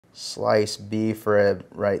sliced beef rib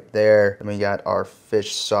right there. Then we got our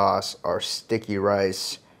fish sauce, our sticky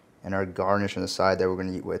rice, and our garnish on the side that we're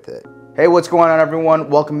gonna eat with it. Hey, what's going on everyone?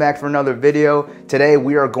 Welcome back for another video. Today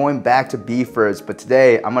we are going back to beef ribs, but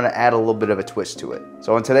today I'm gonna add a little bit of a twist to it.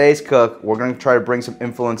 So in today's cook, we're gonna try to bring some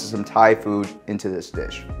influences, some Thai food into this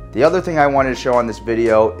dish. The other thing I wanted to show on this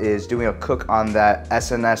video is doing a cook on that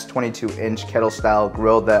SNS 22-inch kettle style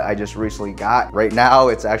grill that I just recently got. Right now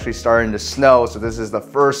it's actually starting to snow, so this is the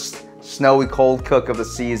first snowy cold cook of the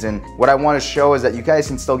season. What I want to show is that you guys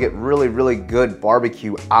can still get really good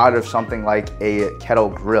barbecue out of something like a kettle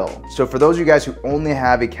grill. So for those of you guys who only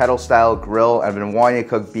have a kettle style grill and have been wanting to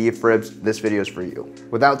cook beef ribs, this video is for you.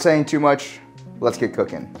 Without saying too much, let's get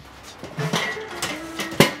cooking.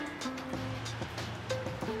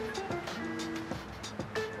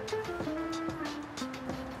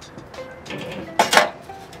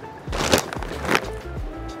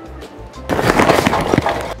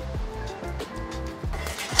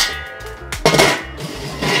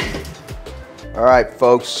 All right,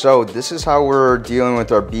 folks, so this is how we're dealing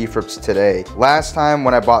with our beef ribs today. Last time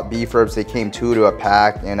when I bought beef ribs, they came 2 to a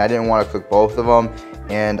pack, and I didn't want to cook both of them.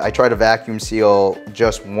 And I tried to vacuum seal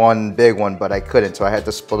just one big one, but I couldn't, so I had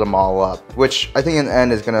to split them all up, which I think in the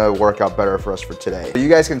end is gonna work out better for us for today. So you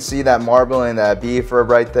guys can see that marbling, that beef rib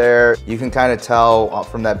right there. You can kind of tell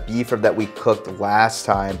from that beef rib that we cooked last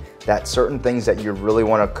time that certain things that you really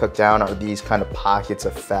want to cook down are these kind of pockets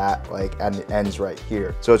of fat, like at the ends right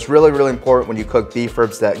here. So it's really important when you cook beef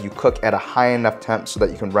ribs that you cook at a high enough temp so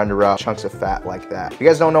that you can render out chunks of fat like that. If you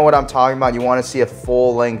guys don't know what I'm talking about, you want to see a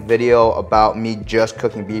full-length video about me just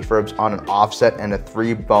cooking beef ribs on an offset and a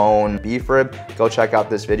 3-bone beef rib, go check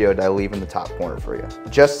out this video that I leave in the top corner for you.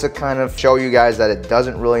 Just to kind of show you guys that it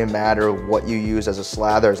doesn't really matter what you use as a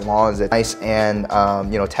slather as long as it's nice and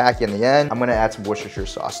you know, tacky in the end. I'm gonna add some Worcestershire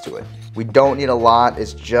sauce to it. We don't need a lot,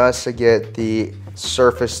 it's just to get the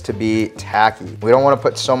surface to be tacky. We don't want to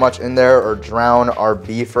put so much in there or drown our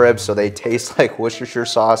beef ribs so they taste like Worcestershire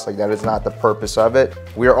sauce. Like, that is not the purpose of it.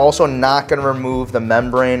 We are also not going to remove the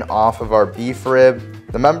membrane off of our beef rib.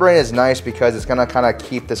 The membrane is nice because it's gonna kind of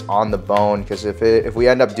keep this on the bone, because if we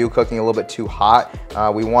end up cooking a little bit too hot,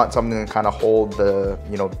 we want something to kind of hold the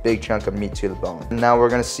big chunk of meat to the bone. And now we're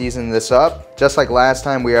gonna season this up. Just like last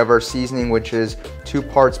time, we have our seasoning, which is 2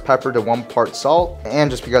 parts pepper to 1 part salt.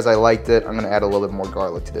 And just because I liked it, I'm gonna add a little bit more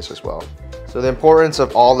garlic to this as well. So the importance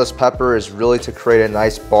of all this pepper is really to create a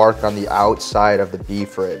nice bark on the outside of the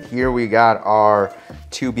beef rib. Here we got our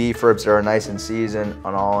 2 beef ribs that are nice and seasoned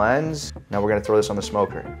on all ends. Now we're gonna throw this on the smoker.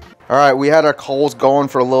 All right, we had our coals going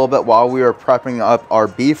for a little bit while we were prepping up our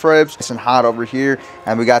beef ribs. Nice and hot over here,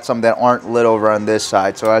 and we got some that aren't lit over on this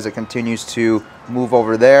side. So as it continues to move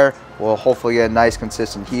over there, we'll hopefully get a nice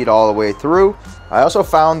consistent heat all the way through. I also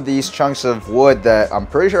found these chunks of wood that I'm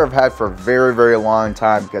pretty sure I've had for a very long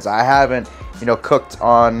time, because I haven't cooked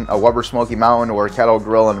on a Weber Smoky Mountain or a kettle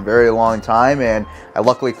grill in a very long time, and I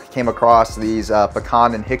luckily came across these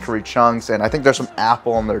pecan and hickory chunks, and I think there's some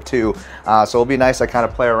apple in there too. So it'll be nice to kind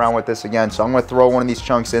of play around with this again. So I'm gonna throw one of these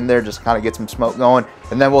chunks in there just to kind of get some smoke going,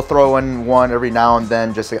 and then we'll throw in one every now and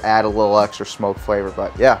then just to add a little extra smoke flavor.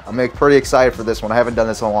 But yeah, I'm pretty excited for this one. I haven't done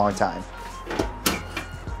this in a long time.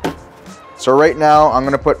 So right now, I'm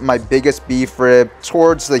gonna put my biggest beef rib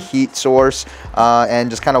towards the heat source and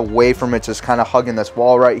just kind of away from it, just kind of hugging this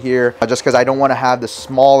wall right here, just because I don't want to have the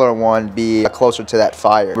smaller one be closer to that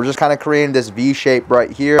fire. We're just kind of creating this V shape right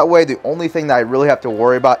here. That way, the only thing that I really have to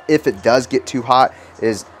worry about if it does get too hot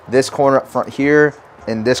is this corner up front here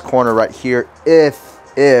and this corner right here. If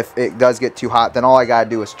it does get too hot, then all I gotta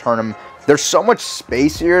do is turn them. There's so much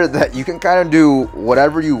space here that you can kind of do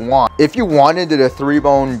whatever you want. If you wanted a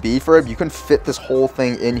 3-bone beef rib, you can fit this whole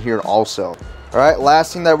thing in here also. All right,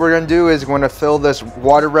 last thing that we're gonna do is we're gonna fill this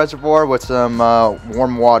water reservoir with some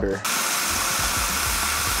warm water.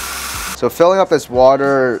 So filling up this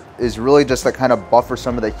water is really just to kind of buffer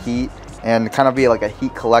some of the heat and kind of be like a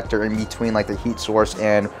heat collector in between like the heat source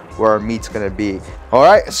and where our meat's gonna be. All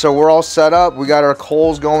right, so we're all set up. We got our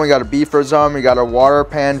coals going, we got our beef ribs on, we got our water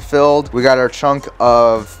pan filled, we got our chunk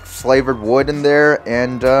of flavored wood in there,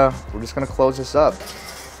 and we're just gonna close this up.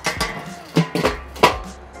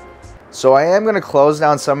 So I am gonna close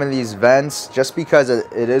down some of these vents just because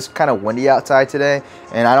it is kind of windy outside today,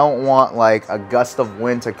 and I don't want like a gust of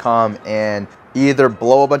wind to come and either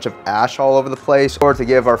blow a bunch of ash all over the place or to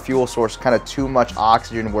give our fuel source kind of too much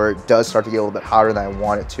oxygen where it does start to get a little bit hotter than I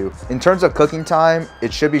want it to. In terms of cooking time,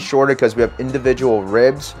 it should be shorter because we have individual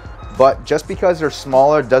ribs, But just because they're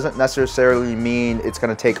smaller doesn't necessarily mean it's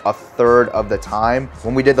gonna take a third of the time.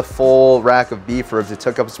 When we did the full rack of beef ribs, it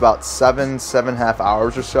took us about 7.5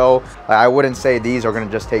 hours or so. I wouldn't say these are gonna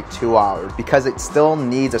just take 2 hours because it still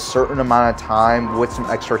needs a certain amount of time with some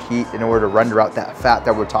extra heat in order to render out that fat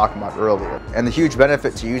that we were talking about earlier. And the huge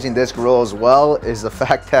benefit to using this grill as well is the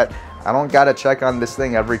fact that I don't gotta check on this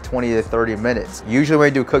thing every 20 to 30 minutes. Usually when I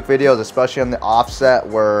do cook videos, especially on the offset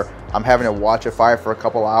where I'm having to watch a fire for a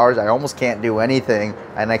couple hours, I almost can't do anything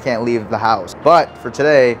and I can't leave the house. But for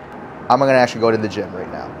today, I'm gonna actually go to the gym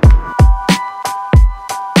right now.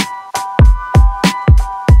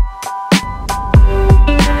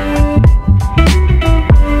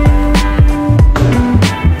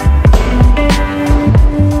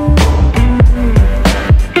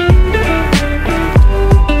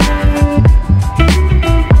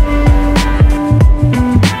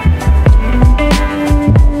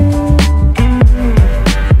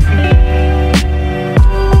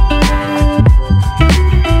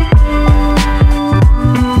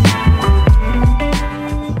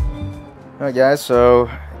 Alright guys, so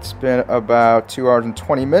it's been about 2 hours and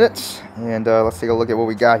 20 minutes and let's take a look at what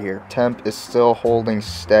we got here. Temp is still holding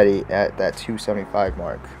steady at that 275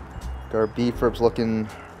 mark. Got our beef ribs looking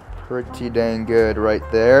pretty dang good right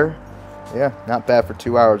there. Yeah, not bad for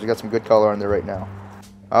 2 hours. We got some good color on there right now.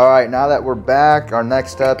 Alright, now that we're back, our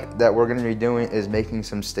next step that we're going to be doing is making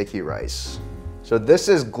some sticky rice. So this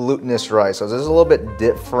is glutinous rice. So this is a little bit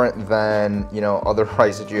different than, you know, other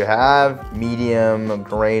rice that you have. Medium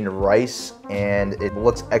grain rice, and it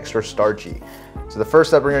looks extra starchy. So the first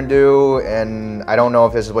step we're gonna do, and I don't know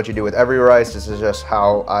if this is what you do with every rice, this is just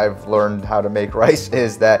how I've learned how to make rice,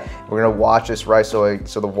 is that we're gonna wash this rice so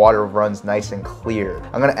the water runs nice and clear.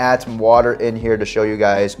 I'm gonna add some water in here to show you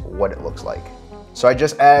guys what it looks like. So I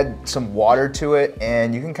just add some water to it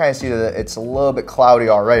and you can kind of see that it's a little bit cloudy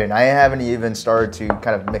already, and I haven't even started to kind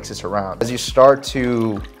of mix this around. As you start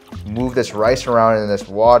to move this rice around in this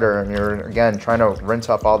water and you're again trying to rinse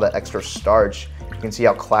off all that extra starch, you can see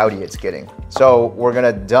how cloudy it's getting. So we're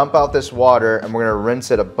gonna dump out this water and we're gonna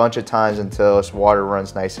rinse it a bunch of times until this water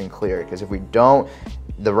runs nice and clear, because if we don't,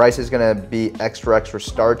 the rice is gonna be extra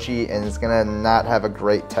starchy and it's gonna not have a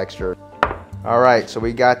great texture. All right, so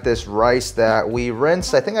we got this rice that we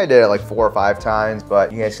rinsed. I think I did it like 4 or 5 times,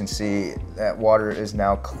 but you guys can see that water is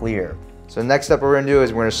now clear. So the next step we're gonna do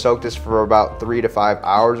is we're gonna soak this for about 3 to 5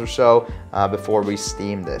 hours or so before we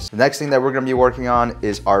steam this. The next thing that we're gonna be working on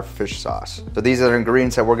is our fish sauce. So these are the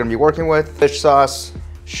ingredients that we're gonna be working with: fish sauce,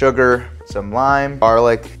 sugar, some lime,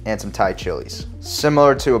 garlic, and some Thai chilies.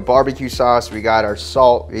 Similar to a barbecue sauce, we got our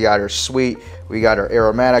salt, we got our sweet, we got our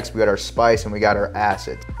aromatics, we got our spice, and we got our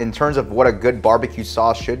acid. In terms of what a good barbecue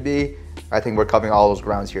sauce should be, I think we're covering all those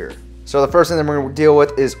grounds here. So the first thing that we're gonna deal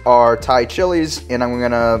with is our Thai chilies, and I'm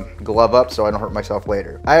gonna glove up so I don't hurt myself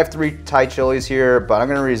later. I have 3 Thai chilies here, but I'm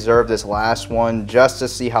gonna reserve this last one just to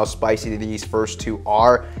see how spicy these first 2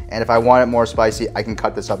 are. And if I want it more spicy, I can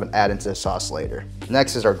cut this up and add into the sauce later.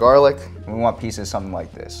 Next is our garlic. We want pieces something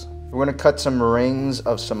like this. We're gonna cut some rings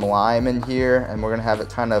of some lime in here and we're gonna have it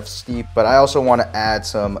kind of steep, but I also wanna add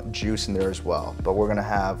some juice in there as well. But we're gonna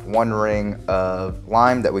have 1 ring of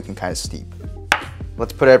lime that we can kind of steep.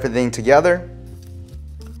 Let's put everything together.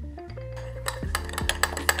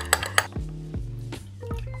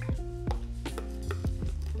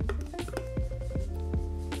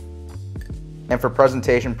 And for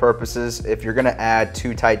presentation purposes, if you're gonna add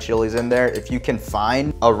 2 Thai chilies in there, if you can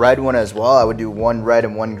find a red one as well, I would do 1 red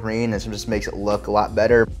and 1 green. This just makes it look a lot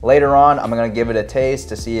better. Later on, I'm gonna give it a taste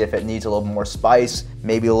to see if it needs a little more spice,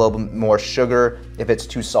 maybe a little bit more sugar. If it's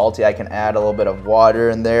too salty, I can add a little bit of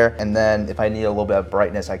water in there. And then if I need a little bit of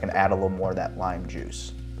brightness, I can add a little more of that lime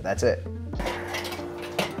juice. But that's it.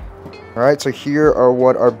 All right, so here are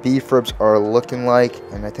what our beef ribs are looking like,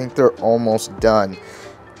 and I think they're almost done.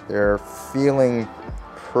 They're feeling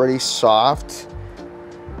pretty soft.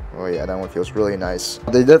 Oh yeah, that one feels really nice.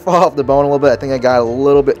 They did fall off the bone a little bit. I think I got a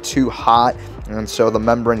little bit too hot, and so the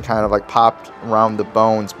membrane kind of like popped around the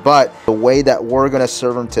bones. But the way that we're gonna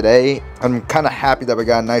serve them today, I'm kind of happy that we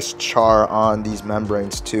got a nice char on these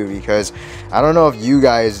membranes too, because I don't know if you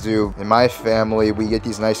guys do. In my family, we get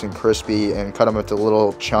these nice and crispy and cut them into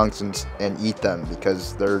little chunks and eat them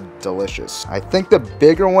because they're delicious. I think the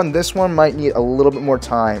bigger one, this one might need a little bit more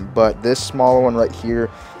time, but this smaller one right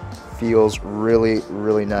here feels really,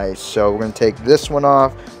 really nice. So we're gonna take this one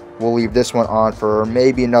off. We'll leave this one on for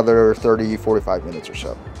maybe another 30, 45 minutes or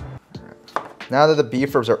so. Now that the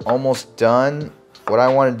beef ribs are almost done, what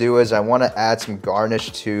I wanna do is I wanna add some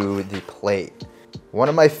garnish to the plate. One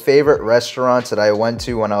of my favorite restaurants that I went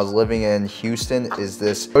to when I was living in Houston is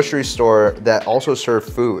this grocery store that also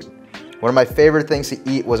served food. One of my favorite things to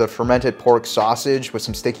eat was a fermented pork sausage with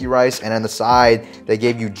some sticky rice, and on the side, they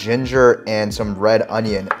gave you ginger and some red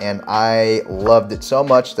onion, and I loved it so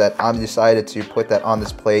much that I'm decided to put that on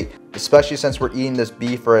this plate, especially since we're eating this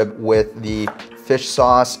beef rib with the fish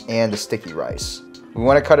sauce and the sticky rice. We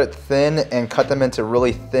want to cut it thin and cut them into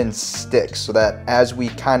really thin sticks so that as we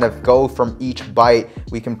kind of go from each bite,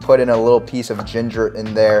 we can put in a little piece of ginger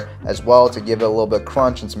in there as well to give it a little bit of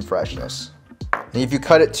crunch and some freshness. And if you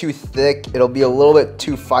cut it too thick, it'll be a little bit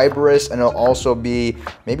too fibrous, and it'll also be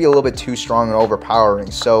maybe a little bit too strong and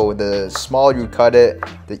overpowering. So the smaller you cut it,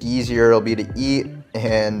 the easier it'll be to eat.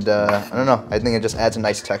 And I don't know, I think it just adds a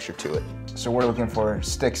nice texture to it. So we're looking for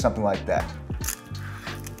sticks, something like that.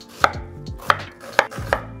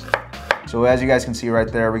 So as you guys can see right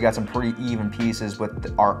there, we got some pretty even pieces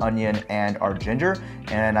with our onion and our ginger,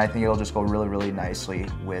 and I think it'll just go really, really nicely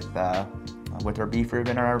with our beef rib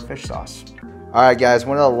and our fish sauce. All right, guys,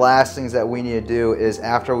 one of the last things that we need to do is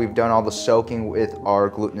after we've done all the soaking with our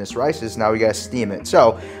glutinous rices, now we gotta steam it.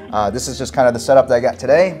 So this is just kind of the setup that I got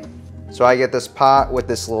today. So I get this pot with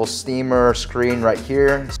this little steamer screen right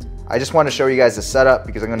here. I just want to show you guys the setup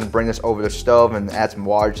because I'm going to bring this over the stove and add some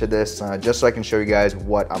water to this just so I can show you guys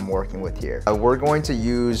what I'm working with here. We're going to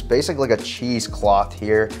use basically like a cheesecloth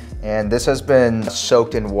here, and this has been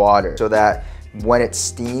soaked in water so that when it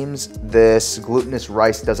steams, this glutinous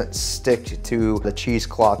rice doesn't stick to the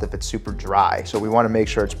cheesecloth if it's super dry. So we want to make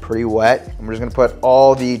sure it's pretty wet. And we're just going to put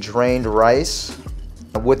all the drained rice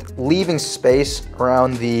with leaving space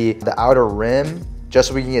around the outer rim, just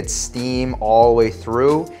so we can get steam all the way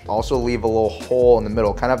through. Also leave a little hole in the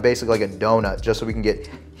middle, kind of basically like a donut, just so we can get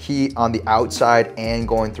heat on the outside and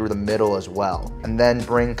going through the middle as well. And then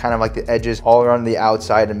bring kind of like the edges all around the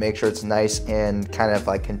outside and make sure it's nice and kind of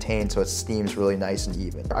like contained so it steams really nice and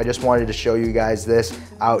even. I just wanted to show you guys this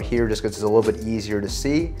out here just because it's a little bit easier to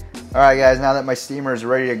see. All right, guys, now that my steamer is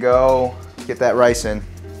ready to go, get that rice in.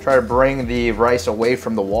 Try to bring the rice away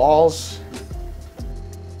from the walls.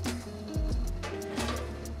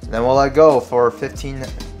 Then we'll let go for 15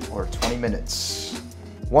 or 20 minutes.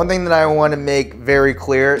 One thing that I want to make very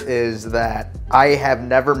clear is that I have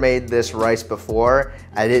never made this rice before.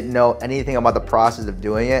 I didn't know anything about the process of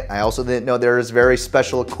doing it. I also didn't know there is very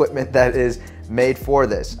special equipment that is made for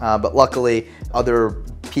this. But luckily, other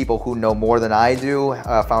people who know more than I do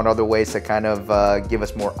found other ways to kind of give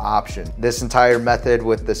us more options. This entire method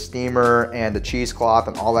with the steamer and the cheesecloth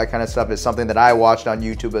and all that kind of stuff is something that I watched on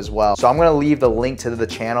YouTube as well. So I'm gonna leave the link to the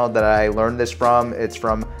channel that I learned this from. It's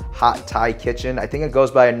from Hot Thai Kitchen. I think it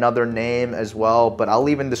goes by another name as well, but I'll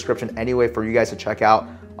leave in the description anyway for you guys to check out.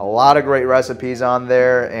 A lot of great recipes on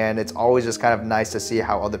there, and it's always just kind of nice to see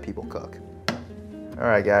how other people cook. All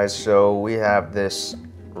right, guys, so we have this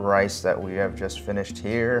rice that we have just finished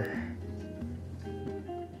here.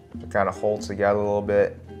 It kind of holds together a little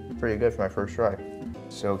bit. Pretty good for my first try.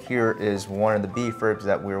 So here is one of the beef ribs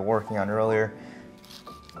that we were working on earlier.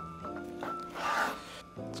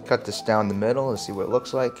 Let's cut this down the middle and see what it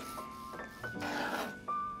looks like.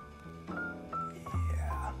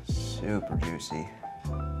 Yeah, super juicy.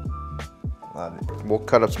 Love it. We'll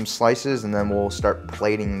cut up some slices and then we'll start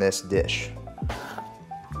plating this dish.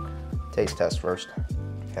 Taste test first.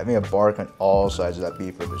 Having a bark on all sides of that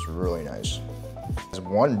beef rib is really nice.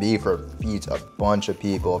 One beef rib feeds a bunch of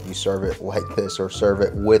people if you serve it like this or serve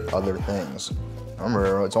it with other things.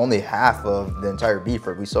 Remember, it's only half of the entire beef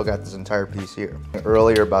rib. We still got this entire piece here.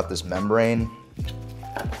 Earlier about this membrane,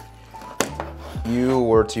 you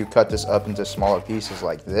were to cut this up into smaller pieces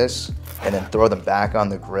like this and then throw them back on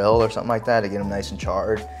the grill or something like that to get them nice and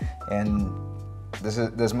charred. And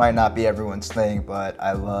this might not be everyone's thing, but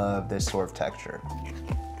I love this sort of texture.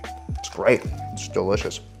 It's great, it's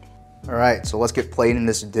delicious. All right, so let's get plating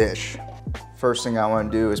this dish. First thing I wanna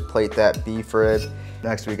do is plate that beef rib.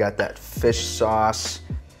 Next we got that fish sauce,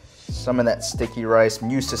 some of that sticky rice. I'm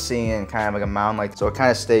used to seeing kind of like a mound like, so it kind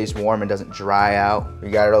of stays warm and doesn't dry out. We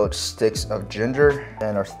got our sticks of ginger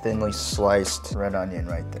and our thinly sliced red onion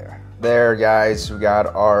right there. There, guys, we got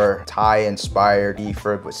our Thai-inspired beef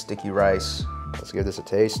rib with sticky rice. Let's give this a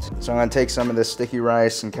taste. So I'm gonna take some of this sticky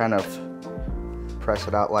rice and kind of press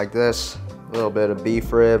it out like this. A little bit of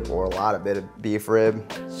beef rib, or a lot of bit of beef rib.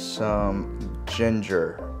 Some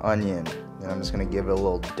ginger, onion, and I'm just gonna give it a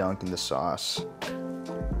little dunk in the sauce.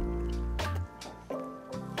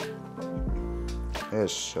 It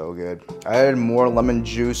is so good. I added more lemon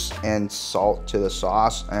juice and salt to the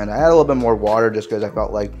sauce, and I added a little bit more water just because I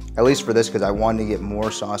felt like, at least for this, because I wanted to get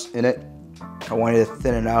more sauce in it. I wanted to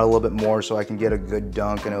thin it out a little bit more so I can get a good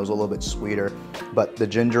dunk and it was a little bit sweeter. But the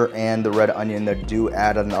ginger and the red onion, they do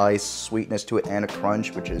add a nice sweetness to it and a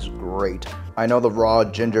crunch, which is great. I know the raw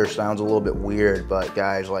ginger sounds a little bit weird, but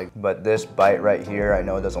guys, but this bite right here, I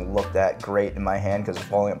know it doesn't look that great in my hand because it's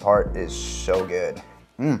falling apart, is so good.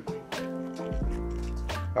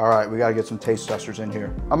 All right, we gotta get some taste testers in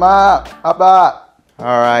here. Abba.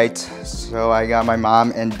 All right, so I got my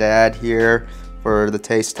mom and dad here for the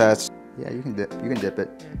taste test. Yeah, you can dip it.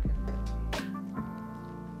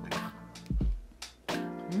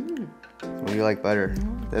 What do you like better?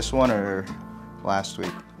 This one or last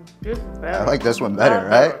week? This better. I like this one better,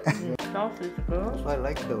 right? Sauce is good. That's why I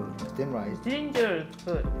like the thin rice. Ginger is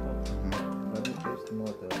good. Let me taste more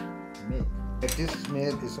the meat. If this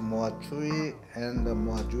meat is more chewy and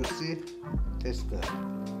more juicy, tastes good.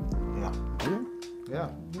 Yeah. Yeah.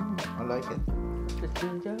 I like it. The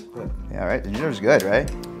ginger. Good. Yeah, right. The ginger's good,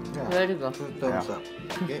 right? Yeah. Very good. 2 thumbs up.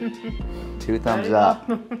 Okay. 2 thumbs up.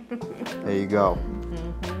 There you go.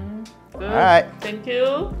 Good. All right. Thank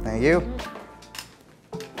you. Thank you.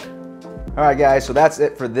 All right, guys, so that's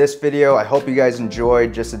it for this video. I hope you guys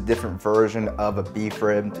enjoyed just a different version of a beef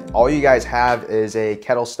rib. All you guys have is a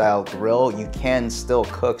kettle style grill. You can still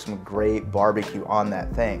cook some great barbecue on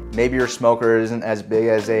that thing. Maybe your smoker isn't as big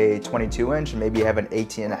as a 22-inch, maybe you have an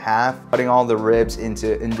 18.5. Cutting all the ribs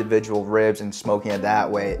into individual ribs and smoking it that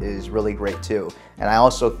way is really great too. And I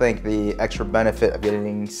also think the extra benefit of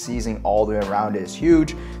getting seasoning all the way around is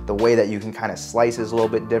huge. The way that you can kind of slice is a little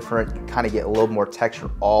bit different. You kind of get a little more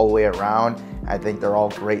texture all the way around. I think they're all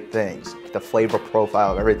great things. The flavor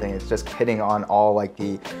profile of everything is just hitting on all like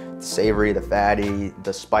the savory, the fatty,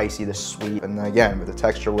 the spicy, the sweet. And then again, with the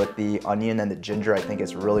texture with the onion and the ginger, I think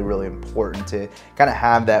it's really, really important to kind of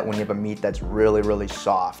have that when you have a meat that's really, really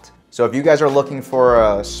soft. So if you guys are looking for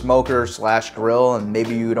a smoker / grill and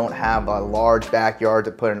maybe you don't have a large backyard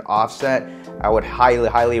to put an offset, I would highly,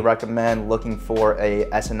 highly recommend looking for a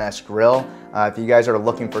S&S grill. If you guys are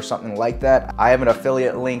looking for something like that, I have an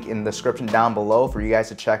affiliate link in the description down below for you guys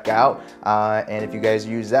to check out. And if you guys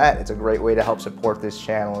use that, it's a great way to help support this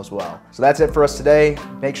channel as well. So that's it for us today.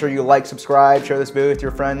 Make sure you like, subscribe, share this video with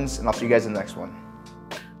your friends, and I'll see you guys in the next one.